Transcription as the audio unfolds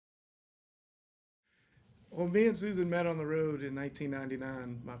Well, me and Susan met on the road in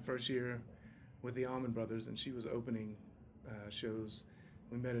 1999, my first year with the Allman Brothers, and she was opening shows.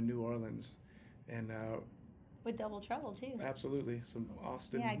 We met in New Orleans, and With Double Trouble too. absolutely some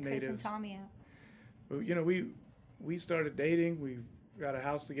Austin Yeah, Chris and natives. Tommy out. But, we started dating. We got a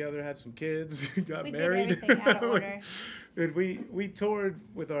house together, had some kids, got We did married, everything out of order. and we toured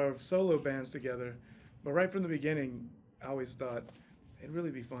with our solo bands together. But right from the beginning, I always thought it'd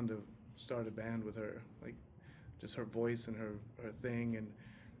really be fun to start a band with her, like just her voice and her thing. And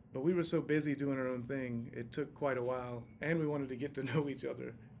but we were so busy doing our own thing, it took quite a while, and we wanted to get to know each other.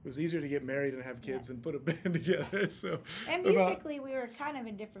 It was easier to get married and have Yeah. kids and put a band together. So And about musically, we were kind of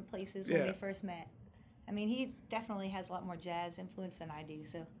in different places when yeah. we first met. I mean, he definitely has a lot more jazz influence than I do,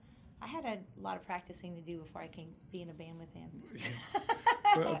 so I had a lot of practicing to do before I can be in a band with him.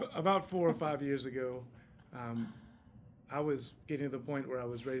 Well, about 4 or 5 years ago, um, I was getting to the point where I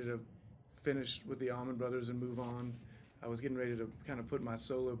was ready to finish with the Allman Brothers and move on. I was getting ready to kind of put my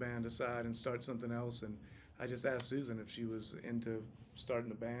solo band aside and start something else, and I just asked Susan if she was into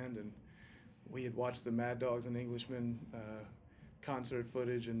starting a band, and we had watched the Mad Dogs and Englishmen concert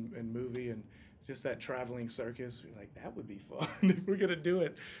footage and movie, and just that traveling circus. We're like, that would be fun. If we're gonna do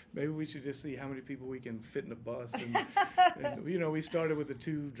it, maybe we should just see how many people we can fit in a bus. And we started with the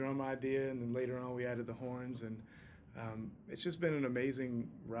 2 drum idea, and then later on we added the horns, and it's just been an amazing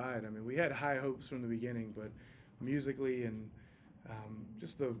ride. I mean, we had high hopes from the beginning, but musically and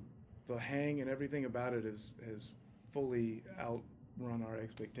just the hang and everything about it has fully outrun our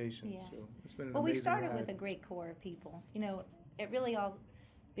expectations. Yeah. So it's been an Well, we amazing started ride. with a great core of people. It really all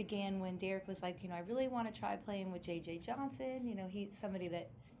began when Derek was like, I really want to try playing with J.J. Johnson. He's somebody that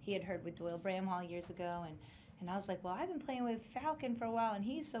he had heard with Doyle Bramhall years ago. And I was like, well, I've been playing with Falcon for a while, and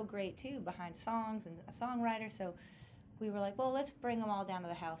he's so great, too, behind songs and a songwriter. So we were like, well, let's bring them all down to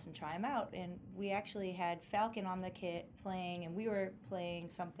the house and try them out. And we actually had Falcon on the kit playing, and we were playing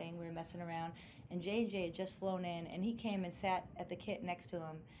something. We were messing around. And JJ had just flown in, and he came and sat at the kit next to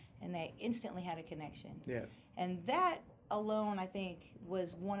him, and they instantly had a connection. Yeah. And that alone, I think,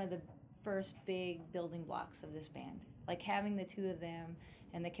 was one of the first big building blocks of this band. Like having the two of them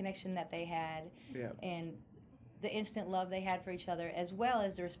and the connection that they had, Yeah. and the instant love they had for each other, as well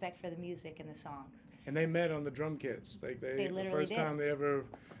as the respect for the music and the songs. And they met on the drum kits. Like They the literally first did. time they ever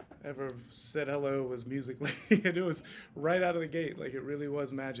said hello was musically, and it was right out of the gate. Like it really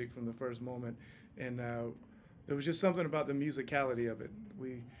was magic from the first moment. And there was just something about the musicality of it.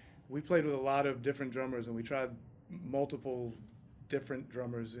 We played with a lot of different drummers, and we tried multiple different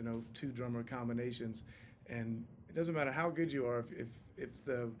drummers, 2 drummer combinations. And it doesn't matter how good you are if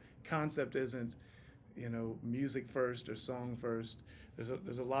the concept isn't, music first or song first.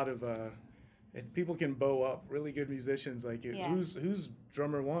 There's a lot of and people can bow up really good musicians. Like Yeah. who's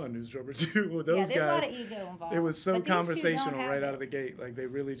drummer 1, who's drummer 2. With those there's a lot guys, of ego involved. it was so But these two don't conversational have right it. out of the gate. Like they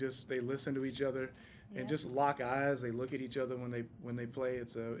really they listen to each other and Yeah. just lock eyes. They look at each other when they play.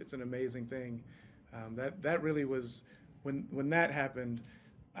 It's an amazing thing. That really was when that happened.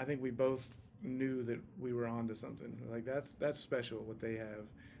 I think we both knew that we were onto something. Like that's special what they have.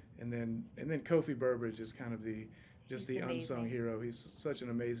 And then Kofi Burbridge is kind of the He's unsung amazing. hero. He's such an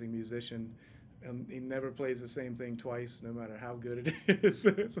amazing musician. He never plays the same thing twice, no matter how good it is.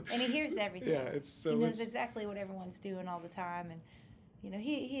 And he hears everything. Yeah, He knows exactly what everyone's doing all the time, and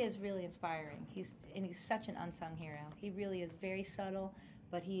he is really inspiring. He's such an unsung hero. He really is very subtle,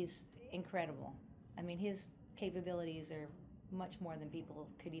 but he's incredible. I mean, his capabilities are much more than people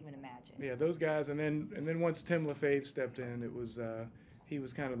could even imagine. Yeah, those guys, and then once Tim LaFave stepped in, it was he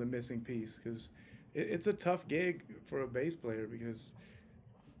was kind of the missing piece because it's a tough gig for a bass player because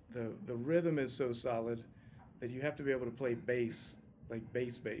the rhythm is so solid that you have to be able to play bass, like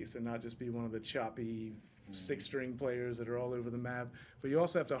bass, and not just be one of the choppy 6-string players that are all over the map. But you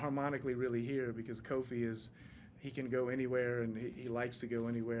also have to harmonically really hear because he can go anywhere and he likes to go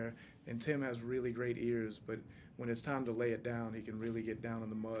anywhere. And Tim has really great ears, but when it's time to lay it down, he can really get down in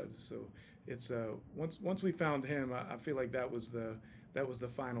the mud. So it's once we found him, I feel like that was the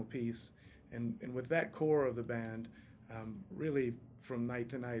final piece. And with that core of the band, really from night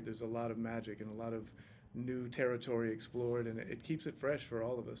to night, there's a lot of magic and a lot of new territory explored, and it keeps it fresh for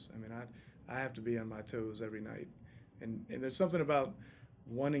all of us. I mean, I have to be on my toes every night, and there's something about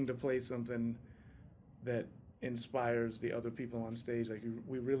wanting to play something that inspires the other people on stage. Like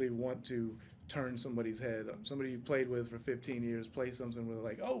we really want to turn somebody's head. Somebody you played with for 15 years, play something where they're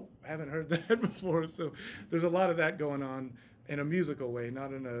like, oh, I haven't heard that before. So there's a lot of that going on in a musical way,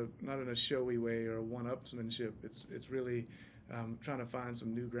 not in a showy way or a one-upsmanship. It's really trying to find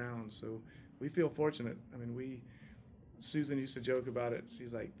some new ground. So we feel fortunate. I mean, Susan used to joke about it.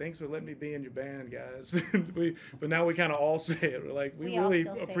 She's like, "Thanks for letting me be in your band, guys." But now we kind of all say it. We're like, we all really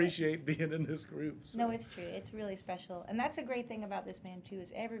still say it. appreciate being in this group. So. No, it's true. It's really special. And that's a great thing about this band, too,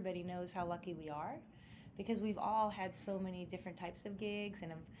 is everybody knows how lucky we are, because we've all had so many different types of gigs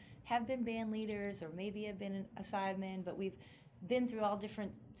and have been band leaders or maybe have been a sideman, but we've been through all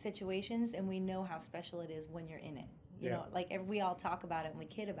different situations, and we know how special it is when you're in it. You know, like we all talk about it and we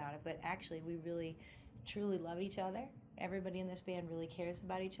kid about it, but actually we really, truly love each other. Everybody in this band really cares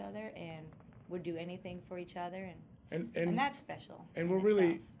about each other and would do anything for each other, and that's special. And we're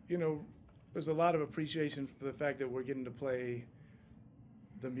really, you know, there's a lot of appreciation for the fact that we're getting to play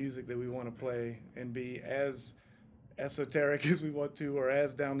the music that we want to play and be as esoteric as we want to, or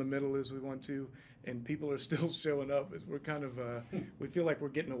as down the middle as we want to, and people are still showing up. We're kind of, we feel like we're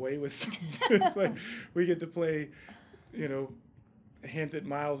getting away with something. It's like we get to play, you know, hint at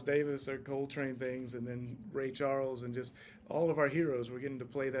Miles Davis or Coltrane things, and then Ray Charles, and just all of our heroes. We're getting to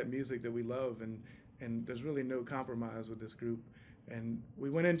play that music that we love, and there's really no compromise with this group. And we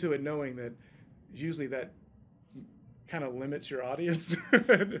went into it knowing that usually that kind of limits your audience,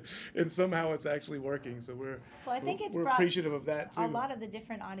 and somehow it's actually working. So we're appreciative of that too. A lot of the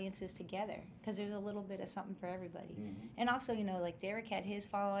different audiences together, because there's a little bit of something for everybody. Mm-hmm. And also, you know, like Derek had his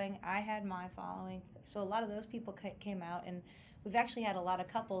following, I had my following, so a lot of those people came out, and we've actually had a lot of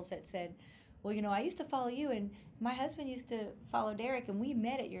couples that said, well, you know, I used to follow you, and my husband used to follow Derek, and we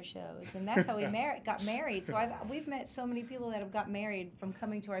met at your shows, and that's how we got married. So we've met so many people that have got married from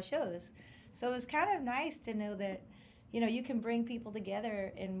coming to our shows. So it was kind of nice to know that, you know, you can bring people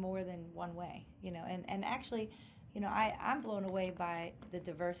together in more than one way, you know, and actually, you know, I'm blown away by the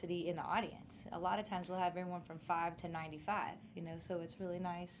diversity in the audience. A lot of times we'll have everyone from 5 to 95, you know, so it's really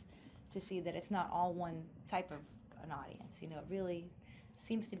nice to see that it's not all one type of an audience, you know, it really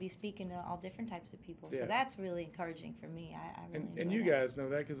seems to be speaking to all different types of people. So that's really encouraging for me. I really enjoy and you that. guys know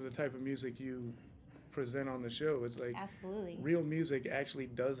that because of the type of music you present on the show. It's like absolutely real music actually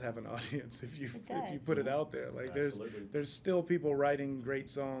does have an audience if you put it out there. Like absolutely. there's still people writing great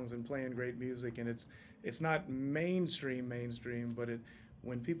songs and playing great music, and it's not mainstream, but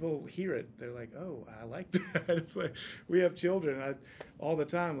when people hear it, they're like, oh, I like that. It's like we have children all the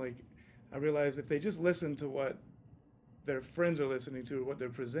time. Like I realize if they just listen to what their friends are listening to or what they're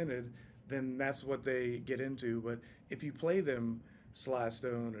presented, then that's what they get into. But if you play them Sly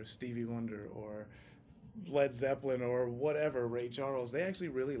Stone or Stevie Wonder or Led Zeppelin or whatever, Ray Charles, they actually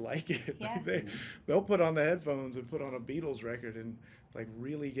really like it. Yeah. Like they'll put on the headphones and put on a Beatles record and like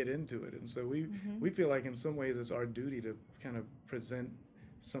really get into it. And so we feel like in some ways it's our duty to kind of present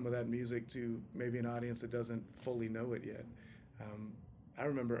some of that music to maybe an audience that doesn't fully know it yet. I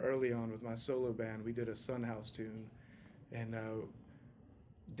remember early on with my solo band, we did a Sun House tune, and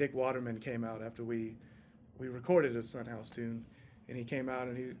Dick Waterman came out after we recorded a Sun House tune. And he came out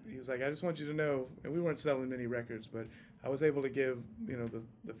and he was like, I just want you to know, and we weren't selling many records, but I was able to give, you know,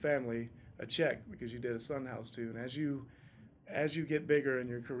 the family a check because you did a Sun House tune. As you get bigger and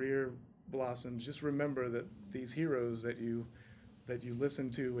your career blossoms, just remember that these heroes that you listen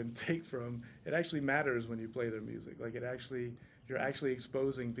to and take from, it actually matters when you play their music. Like you're actually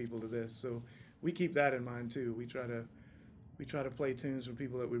exposing people to this. So we keep that in mind too. We try to play tunes from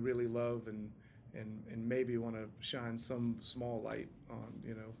people that we really love and maybe want to shine some small light on,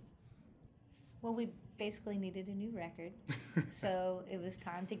 you know. Well, we basically needed a new record, so it was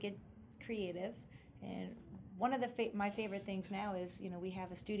time to get creative. And one of my favorite things now is, you know, we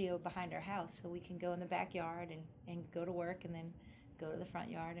have a studio behind our house, so we can go in the backyard and go to work and then go to the front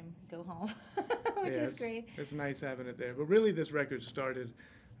yard and go home, which is great. It's nice having it there. But really this record started,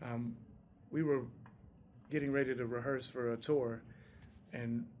 we were getting ready to rehearse for a tour,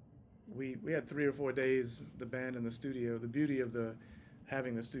 and we had 3 or 4 days, the band in the studio. The beauty of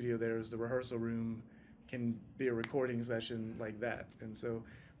having the studio there is the rehearsal room can be a recording session like that. And so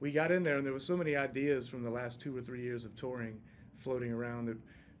we got in there, and there were so many ideas from the last 2 or 3 years of touring floating around that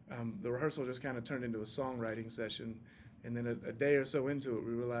the rehearsal just kind of turned into a songwriting session. And then a day or so into it,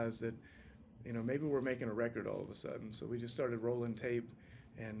 we realized that, you know, maybe we're making a record all of a sudden. So we just started rolling tape,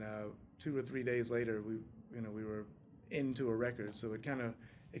 and 2 or 3 days later, we were into a record. So it kind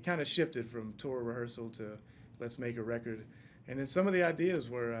of shifted from tour rehearsal to let's make a record. And then some of the ideas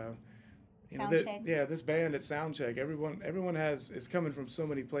were, this band at Soundcheck, everyone is coming from so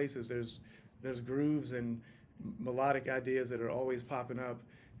many places. There's grooves and melodic ideas that are always popping up,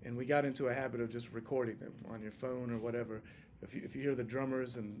 and we got into a habit of just recording them on your phone or whatever. If you hear the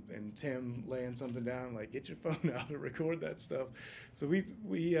drummers and Tim laying something down, like get your phone out and record that stuff. So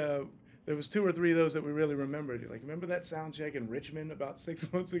there was 2 or 3 of those that we really remembered. Like, remember that sound check in Richmond about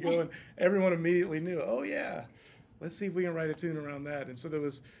 6 months ago? And everyone immediately knew, oh, yeah, let's see if we can write a tune around that. And so there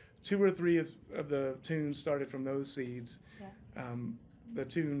was 2 or 3 of the tunes started from those seeds. Yeah. The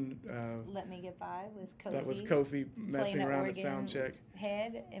tune Let Me Get By was Kofi. that was Kofi messing around at sound check.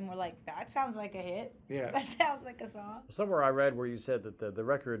 Head, and we're like, that sounds like a hit. Yeah. That sounds like a song. Somewhere I read where you said that the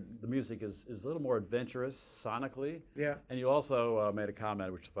record, the music is a little more adventurous sonically. Yeah. And you also made a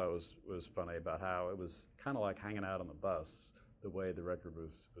comment, which I thought was funny, about how it was kind of like hanging out on the bus, the way the record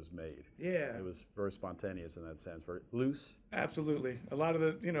was made. Yeah. It was very spontaneous in that sense, very loose. Absolutely. A lot of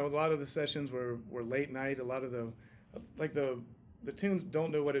the sessions were late night. A lot of the tunes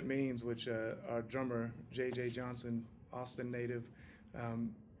Don't Know What It Means, which our drummer, J.J. Johnson, Austin native,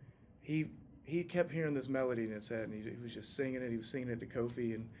 he kept hearing this melody in his head, and he was just singing it. He was singing it to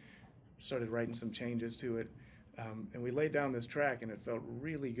Kofi and started writing some changes to it. And we laid down this track, and it felt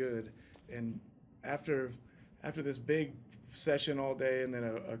really good. And after this big session all day and then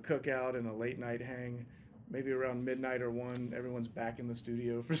a cookout and a late night hang, maybe around midnight or 1, everyone's back in the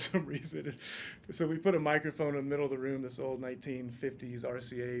studio for some reason. So we put a microphone in the middle of the room, this old 1950s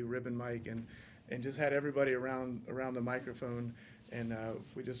RCA ribbon mic, and just had everybody around the microphone, and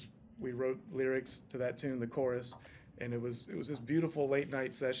we wrote lyrics to that tune, the chorus, and it was this beautiful late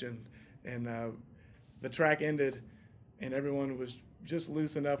night session, and the track ended, and everyone was just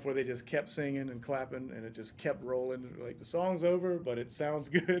loose enough where they just kept singing and clapping, and it just kept rolling. Like, the song's over, but it sounds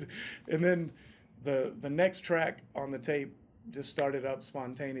good. And then the next track on the tape just started up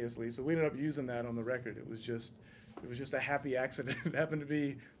spontaneously, so we ended up using that on the record. It was just a happy accident. It happened to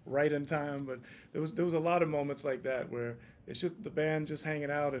be right in time, but there was a lot of moments like that where it's just the band just hanging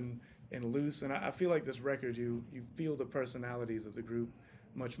out and loose. And I feel like this record, you feel the personalities of the group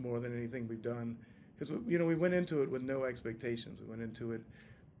much more than anything we've done, because we went into it with no expectations. We went into it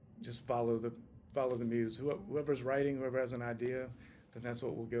just follow the muse. Whoever's writing, whoever has an idea, then that's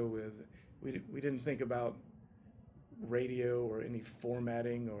what we'll go with. We didn't think about radio or any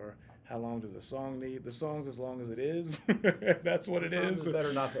formatting or how long does a song need. The song's as long as it is. That's what it is. It's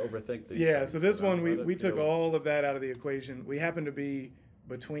better not to overthink these Yeah, things. so this one, we took all of that out of the equation. We happened to be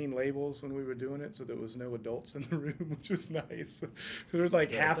between labels when we were doing it, so there was no adults in the room, which was nice. There was like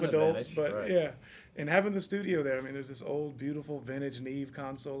half adults, but right. Yeah. And having the studio there, I mean, there's this old, beautiful vintage Neve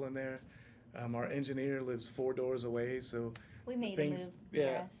console in there. Our engineer lives 4 doors away, so we made him move.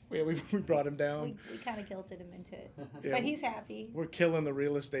 Yeah, Yes. we brought him down. We kind of guilted him into it, Yeah, but he's happy. We're killing the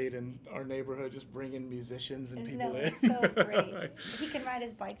real estate in our neighborhood, just bringing musicians and people in. It's so great. He can ride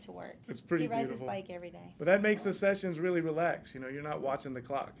his bike to work. It's pretty beautiful. He rides beautiful. his bike every day. But that makes the sessions really relaxed. You're not watching the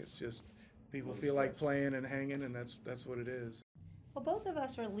clock. It's just people feel like playing and hanging, and that's what it is. Well, both of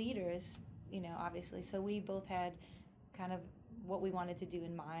us were leaders, obviously. So we both had kind of what we wanted to do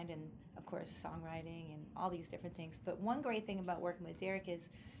in mind, and of course songwriting and all these different things. But one great thing about working with Derek is,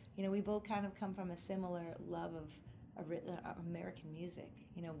 we both kind of come from a similar love of American music.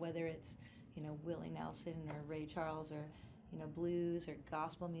 Whether it's Willie Nelson or Ray Charles or blues or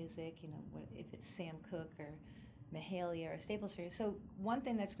gospel music. If it's Sam Cooke or Mahalia or Staples Series. So one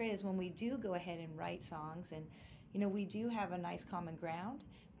thing that's great is when we do go ahead and write songs, and we do have a nice common ground,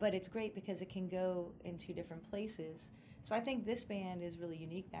 but it's great because it can go in 2 different places. So I think this band is really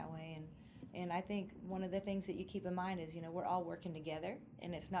unique that way, and I think one of the things that you keep in mind is, we're all working together,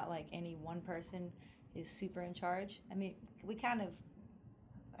 and it's not like any one person is super in charge. I mean, we kind of,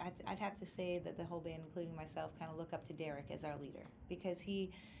 I'd have to say that the whole band, including myself, kind of look up to Derek as our leader, because he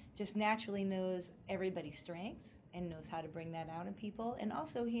just naturally knows everybody's strengths and knows how to bring that out in people, and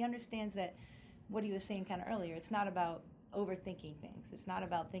also he understands that what he was saying kind of earlier, it's not about overthinking things. It's not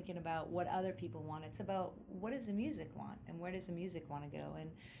about thinking about what other people want. It's about what does the music want and where does the music want to go.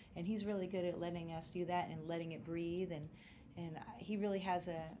 And he's really good at letting us do that and letting it breathe. And he really has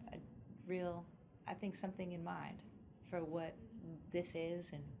a real, I think, something in mind for what this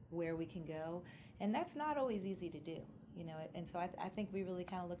is and where we can go. And that's not always easy to do, And so I think we really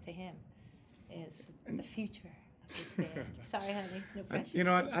kind of look to him as the future of this band. Sorry, honey, no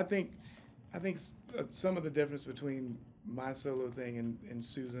pressure. I think some of the difference between my solo thing and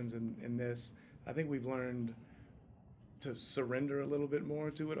Susan's and this, I think we've learned to surrender a little bit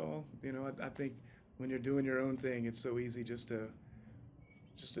more to it all. I think when you're doing your own thing, it's so easy just to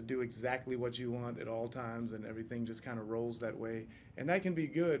do exactly what you want at all times, and everything just kind of rolls that way. And that can be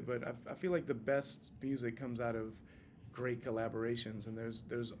good, but I feel like the best music comes out of great collaborations, and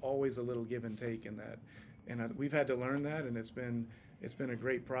there's always a little give and take in that. And we've had to learn that, and it's been a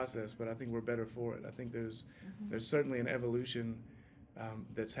great process, but I think we're better for it. I think there's certainly an evolution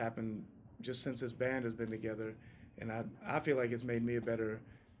that's happened just since this band has been together, and I feel like it's made me a better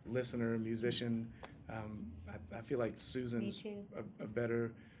listener, musician. I feel like Susan's a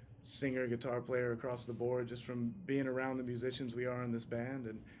better singer, guitar player across the board, just from being around the musicians we are in this band.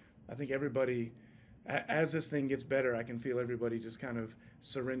 And I think everybody, as this thing gets better, I can feel everybody just kind of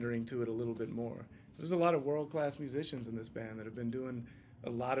surrendering to it a little bit more. There's a lot of world-class musicians in this band that have been doing a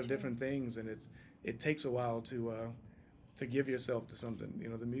lot of different things, and it takes a while to give yourself to something. You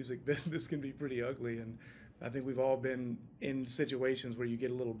know, the music business can be pretty ugly, and I think we've all been in situations where you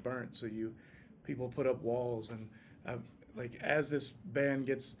get a little burnt, so people put up walls. And like, as this band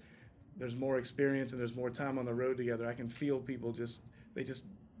there's more experience and there's more time on the road together, I can feel people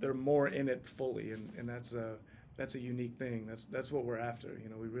they're more in it fully, and that's a unique thing. That's what we're after. You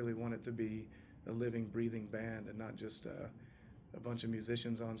know, we really want it to be a living, breathing band, and not just a bunch of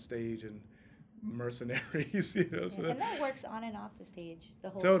musicians on stage and mercenaries. You know, so and that works on and off the stage. The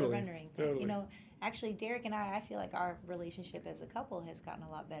whole Totally, surrendering thing. totally. You know, actually, Derek and I feel like our relationship as a couple has gotten a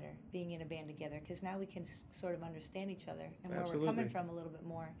lot better being in a band together, because now we can sort of understand each other and where we're coming from a little bit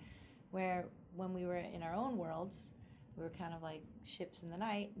more. Where when we were in our own worlds, we were kind of like ships in the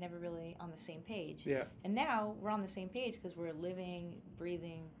night, never really on the same page. Yeah. And now we're on the same page because we're living,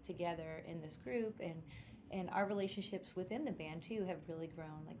 breathing together in this group, and our relationships within the band too have really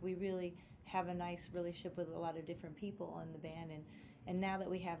grown. Like, we really have a nice relationship with a lot of different people in the band, and now that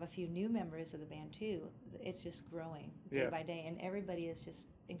we have a few new members of the band too, it's just growing day by day, and everybody is just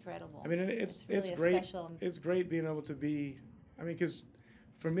incredible. I mean, it's really great. special. It's great being able to be. I mean, because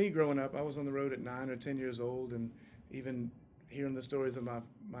for me growing up, I was on the road at 9 or 10 years old, and even hearing the stories of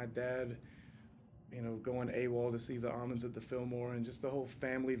my dad, you know, going AWOL to see the Almonds at the Fillmore, and just the whole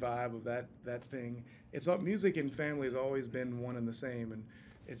family vibe of that thing. It's all, music and family has always been one and the same, and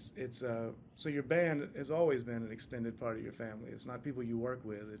so your band has always been an extended part of your family. It's not people you work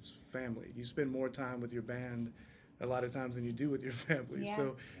with, it's family. You spend more time with your band a lot of times than you do with your family. Yeah.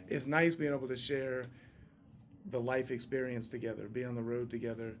 So it's nice being able to share the life experience together, be on the road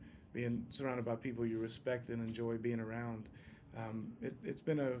together, being surrounded by people you respect and enjoy being around. It's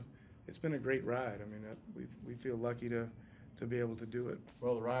been a great ride. I mean, we feel lucky to be able to do it.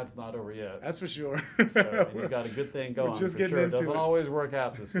 Well, the ride's not over yet. That's for sure. So you've got a good thing going. We're just for getting sure. It into doesn't it. always work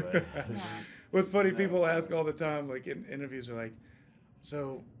out this way. What's funny, No, people it's ask all the time, like in interviews, are like,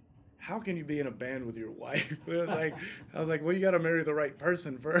 so how can you be in a band with your wife? I was like, well, you got to marry the right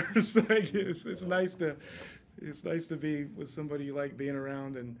person first. Like, it's nice to be with somebody you like being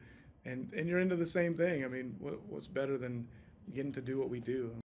around, and you're into the same thing. I mean, what's better than getting to do what we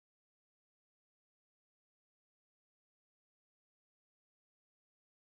do?